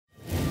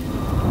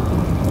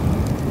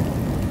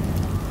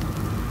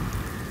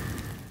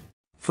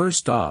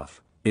First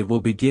off, it will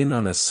begin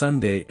on a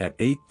Sunday at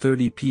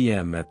 8:30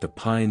 p.m. at the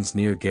Pines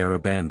near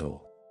Garabandal.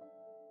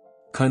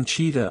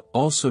 Conchita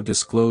also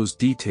disclosed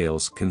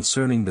details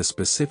concerning the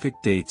specific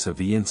dates of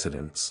the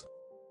incidents.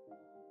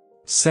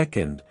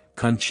 Second,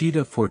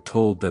 Conchita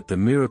foretold that the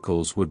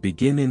miracles would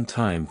begin in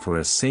time for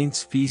a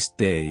saint's feast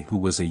day who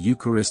was a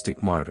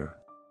Eucharistic martyr.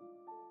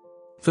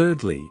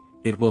 Thirdly,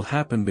 it will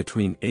happen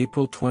between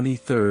April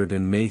 23rd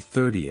and May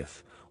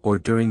 30th, or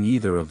during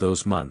either of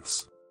those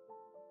months.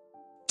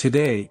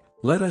 Today,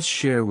 let us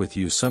share with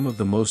you some of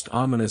the most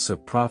ominous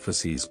of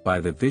prophecies by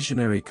the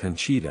visionary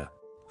Conchita,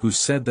 who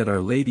said that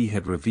Our Lady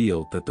had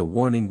revealed that the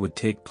warning would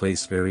take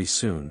place very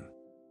soon.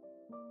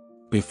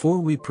 Before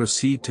we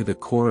proceed to the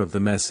core of the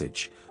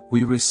message,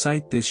 we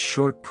recite this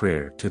short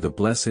prayer to the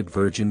Blessed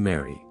Virgin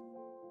Mary.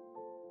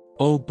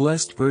 O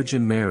blessed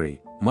Virgin Mary,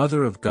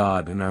 Mother of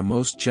God and our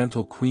most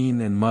gentle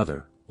Queen and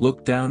Mother,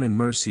 look down in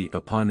mercy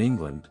upon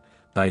England,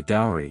 thy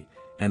dowry,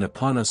 and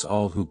upon us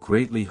all who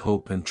greatly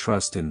hope and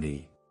trust in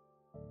thee.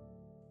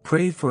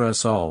 Pray for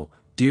us all,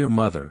 dear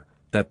Mother,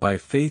 that by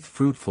faith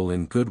fruitful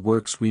in good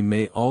works we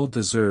may all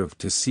deserve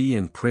to see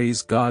and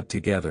praise God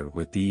together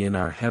with thee in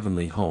our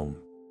heavenly home.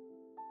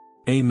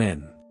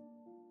 Amen.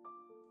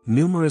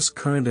 Numerous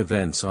current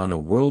events on a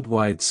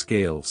worldwide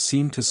scale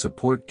seem to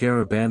support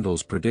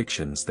Garabandal's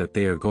predictions that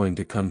they are going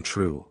to come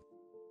true.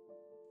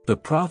 The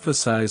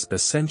prophecies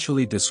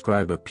essentially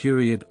describe a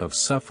period of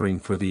suffering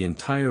for the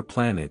entire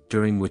planet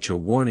during which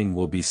a warning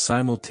will be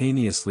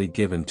simultaneously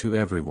given to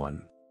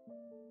everyone.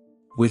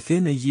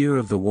 Within a year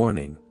of the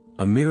warning,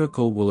 a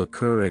miracle will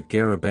occur at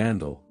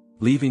Garabandal,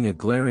 leaving a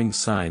glaring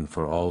sign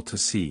for all to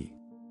see.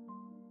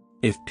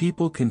 If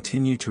people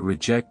continue to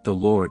reject the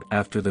Lord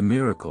after the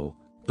miracle,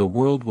 the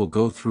world will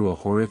go through a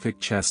horrific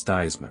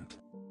chastisement.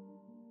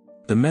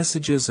 The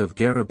messages of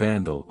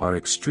Garabandal are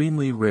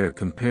extremely rare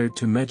compared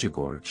to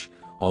Medjugorje,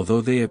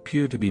 although they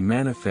appear to be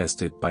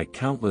manifested by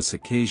countless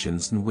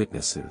occasions and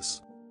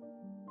witnesses.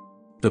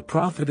 The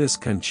prophetess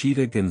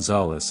Conchita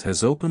González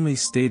has openly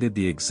stated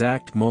the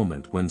exact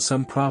moment when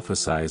some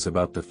prophecies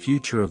about the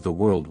future of the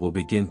world will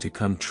begin to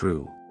come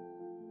true.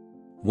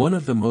 One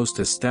of the most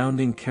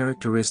astounding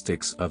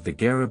characteristics of the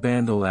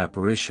Garabandal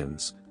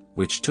apparitions,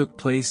 which took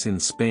place in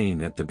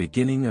Spain at the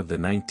beginning of the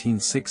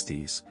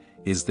 1960s,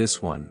 is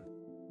this one.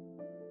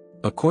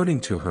 According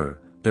to her,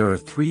 there are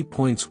 3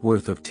 points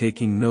worth of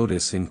taking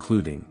notice,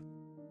 including: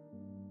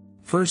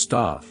 first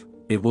off,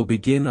 it will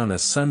begin on a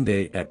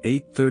Sunday at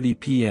 8:30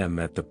 p.m.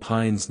 at the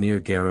Pines near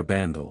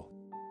Garabandal.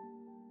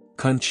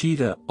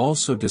 Conchita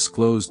also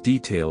disclosed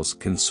details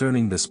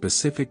concerning the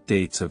specific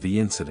dates of the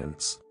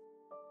incidents.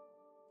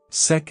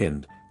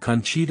 Second,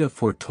 Conchita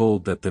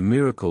foretold that the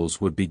miracles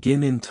would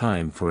begin in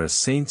time for a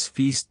saint's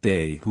feast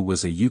day who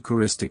was a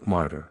Eucharistic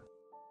martyr.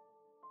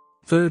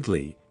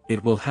 Thirdly,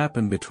 it will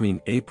happen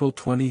between April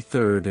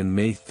 23rd and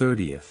May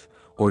 30th,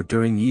 or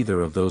during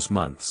either of those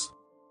months.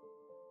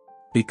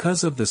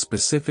 Because of the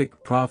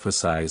specific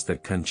prophecies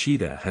that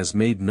Conchita has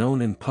made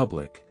known in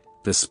public,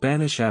 the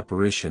Spanish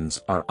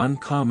apparitions are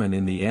uncommon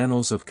in the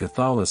annals of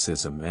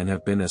Catholicism and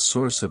have been a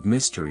source of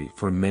mystery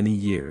for many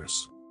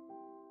years.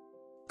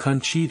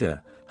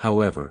 Conchita,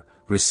 however,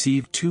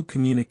 received 2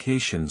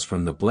 communications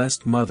from the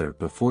Blessed Mother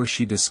before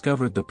she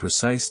discovered the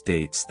precise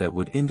dates that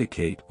would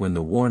indicate when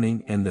the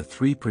warning and the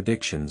 3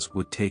 predictions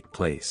would take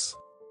place.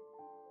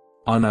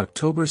 On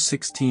October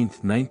 16,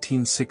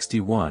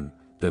 1961,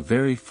 the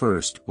very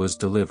first was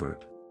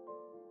delivered.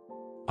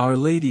 Our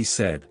Lady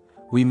said,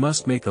 "We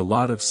must make a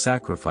lot of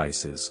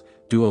sacrifices,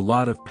 do a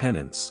lot of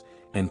penance,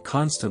 and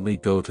constantly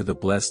go to the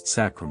Blessed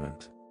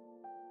Sacrament.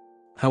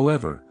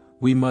 However,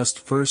 we must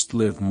first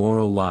live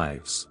moral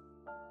lives.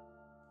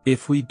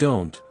 If we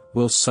don't,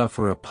 we'll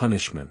suffer a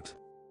punishment.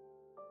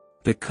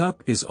 The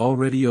cup is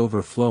already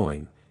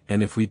overflowing,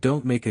 and if we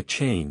don't make a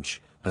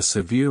change, a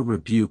severe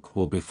rebuke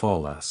will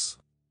befall us."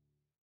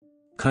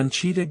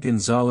 Conchita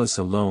González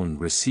alone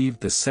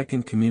received the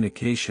second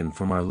communication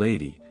from Our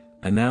Lady,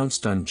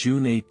 announced on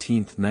June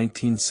 18,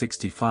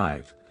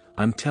 1965,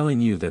 "I'm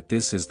telling you that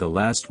this is the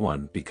last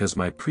one because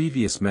my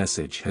previous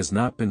message has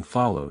not been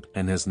followed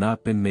and has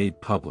not been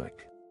made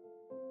public.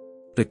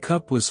 The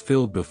cup was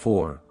filled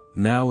before,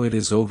 now it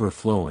is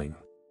overflowing.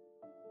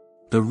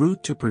 The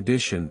route to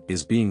perdition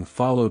is being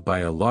followed by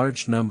a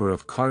large number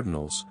of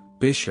cardinals,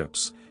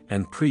 bishops,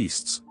 and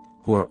priests,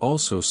 who are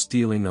also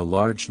stealing a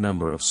large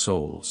number of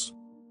souls.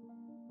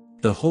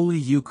 The Holy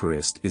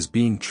Eucharist is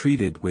being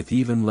treated with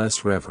even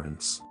less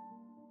reverence.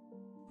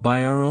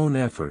 By our own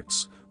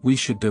efforts, we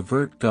should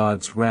divert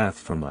God's wrath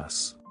from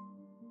us.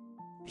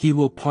 He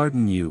will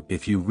pardon you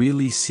if you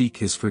really seek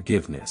His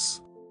forgiveness."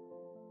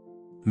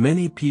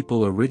 Many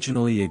people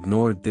originally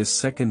ignored this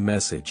second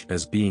message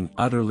as being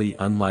utterly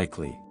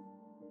unlikely.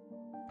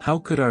 How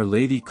could Our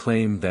Lady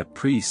claim that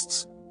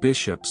priests,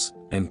 bishops,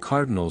 and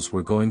cardinals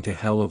were going to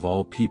hell of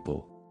all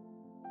people?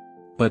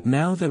 But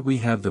now that we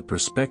have the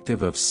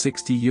perspective of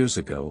 60 years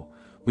ago,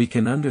 we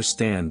can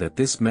understand that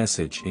this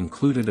message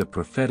included a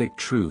prophetic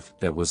truth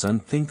that was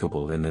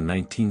unthinkable in the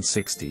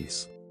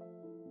 1960s.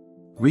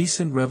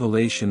 Recent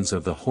revelations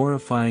of the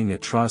horrifying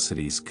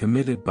atrocities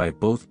committed by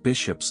both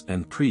bishops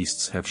and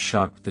priests have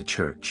shocked the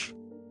Church.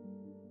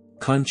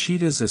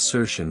 Conchita's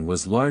assertion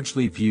was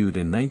largely viewed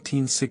in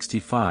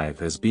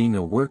 1965 as being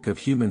a work of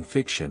human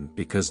fiction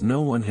because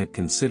no one had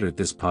considered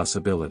this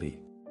possibility.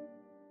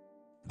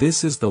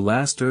 This is the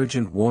last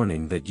urgent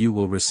warning that you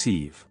will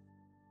receive.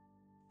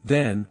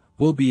 Then,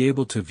 we'll be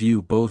able to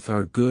view both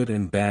our good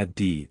and bad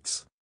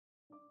deeds.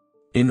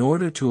 In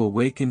order to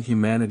awaken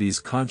humanity's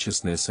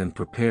consciousness and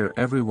prepare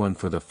everyone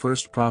for the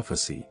first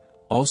prophecy,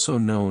 also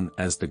known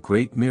as the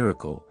Great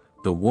Miracle,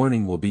 the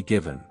warning will be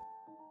given.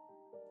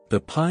 The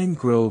pine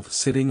grove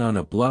sitting on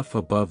a bluff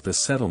above the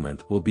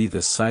settlement will be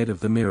the site of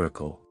the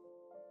miracle.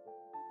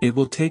 It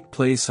will take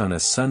place on a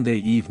Sunday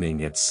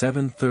evening at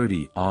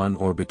 7:30 on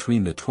or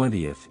between the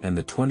 20th and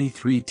the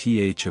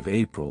 23th of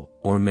April,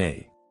 or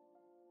May.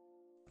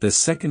 The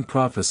second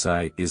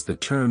prophesy is the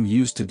term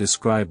used to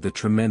describe the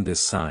tremendous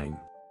sign.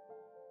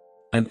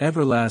 An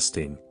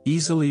everlasting,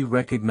 easily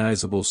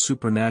recognizable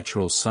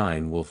supernatural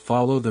sign will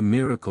follow the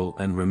miracle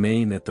and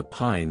remain at the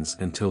pines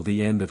until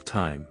the end of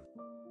time.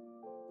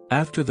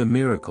 After the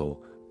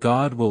miracle,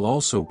 God will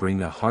also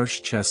bring a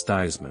harsh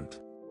chastisement.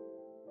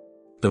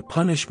 The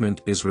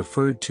punishment is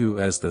referred to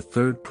as the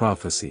third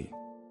prophecy.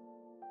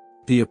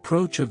 The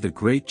approach of the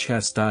great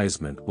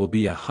chastisement will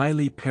be a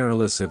highly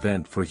perilous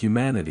event for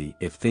humanity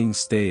if things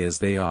stay as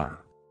they are.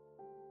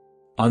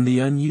 On the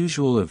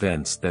unusual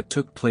events that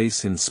took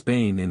place in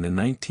Spain in the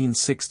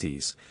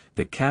 1960s,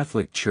 the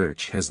Catholic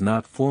Church has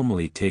not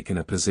formally taken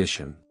a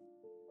position.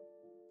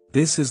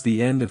 This is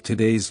the end of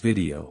today's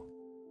video.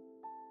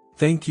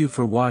 Thank you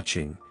for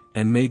watching,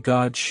 and may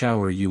God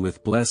shower you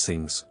with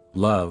blessings,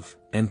 love,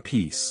 and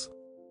peace.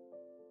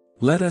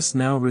 Let us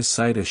now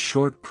recite a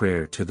short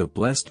prayer to the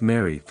Blessed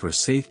Mary for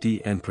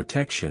safety and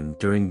protection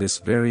during this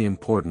very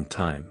important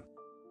time.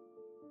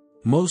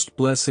 Most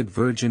Blessed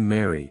Virgin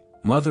Mary,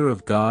 Mother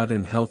of God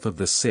and health of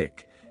the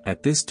sick,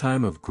 at this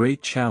time of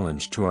great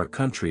challenge to our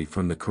country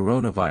from the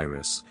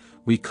coronavirus,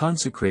 we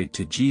consecrate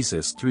to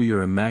Jesus through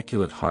your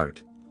Immaculate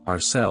Heart,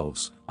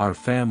 ourselves, our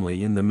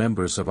family and the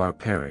members of our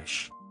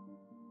parish.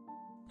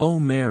 O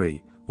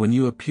Mary, when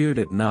you appeared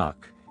at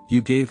Knock,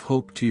 you gave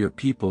hope to your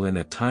people in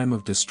a time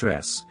of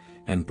distress,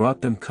 and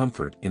brought them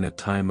comfort in a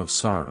time of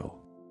sorrow.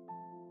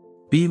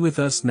 Be with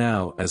us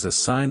now as a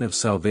sign of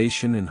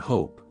salvation and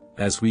hope,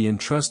 as we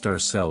entrust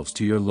ourselves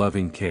to your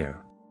loving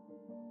care.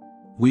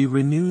 We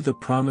renew the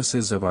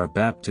promises of our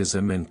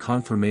baptism and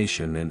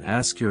confirmation and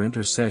ask your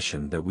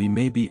intercession that we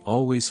may be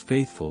always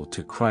faithful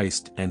to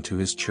Christ and to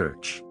His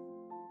Church.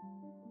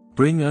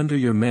 Bring under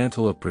your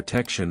mantle of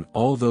protection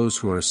all those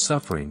who are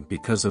suffering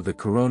because of the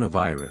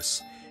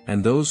coronavirus,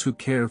 and those who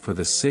care for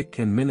the sick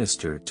and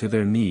minister to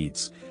their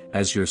needs,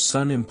 as your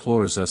Son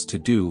implores us to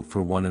do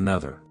for one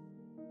another.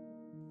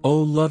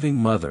 O loving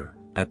Mother,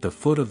 at the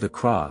foot of the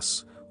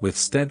cross, with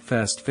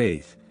steadfast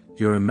faith,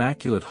 your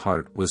Immaculate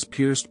Heart was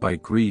pierced by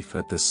grief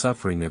at the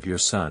suffering of your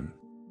Son.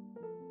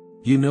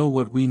 You know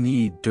what we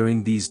need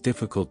during these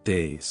difficult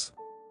days.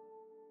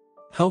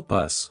 Help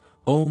us,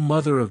 O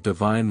Mother of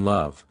Divine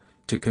Love,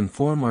 to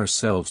conform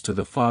ourselves to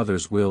the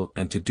Father's will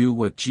and to do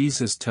what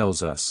Jesus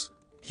tells us,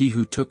 He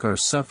who took our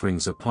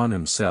sufferings upon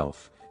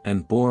Himself,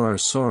 and bore our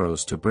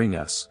sorrows to bring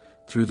us,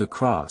 through the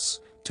cross,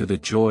 to the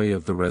joy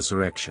of the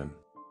resurrection.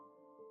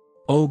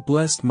 O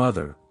Blessed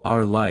Mother,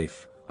 our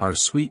life, our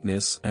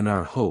sweetness and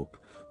our hope,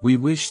 we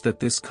wish that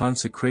this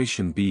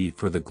consecration be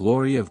for the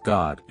glory of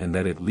God and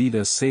that it lead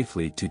us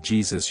safely to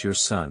Jesus your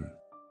Son.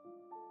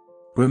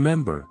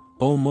 Remember,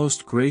 O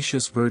most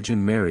gracious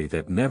Virgin Mary,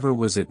 that never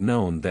was it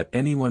known that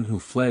anyone who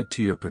fled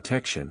to your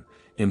protection,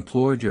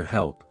 implored your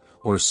help,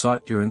 or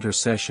sought your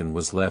intercession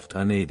was left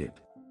unaided.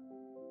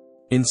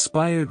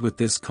 Inspired with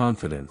this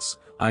confidence,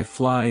 I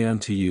fly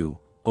unto you,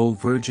 O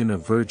Virgin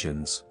of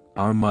Virgins,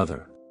 our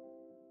Mother.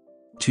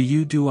 To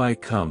you do I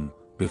come,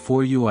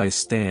 before you I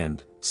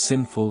stand,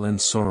 sinful and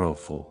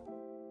sorrowful.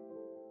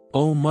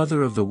 O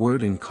Mother of the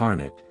Word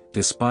incarnate,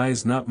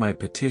 despise not my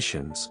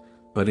petitions,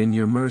 but in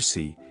your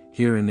mercy,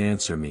 hear and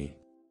answer me.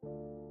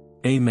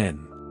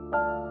 Amen.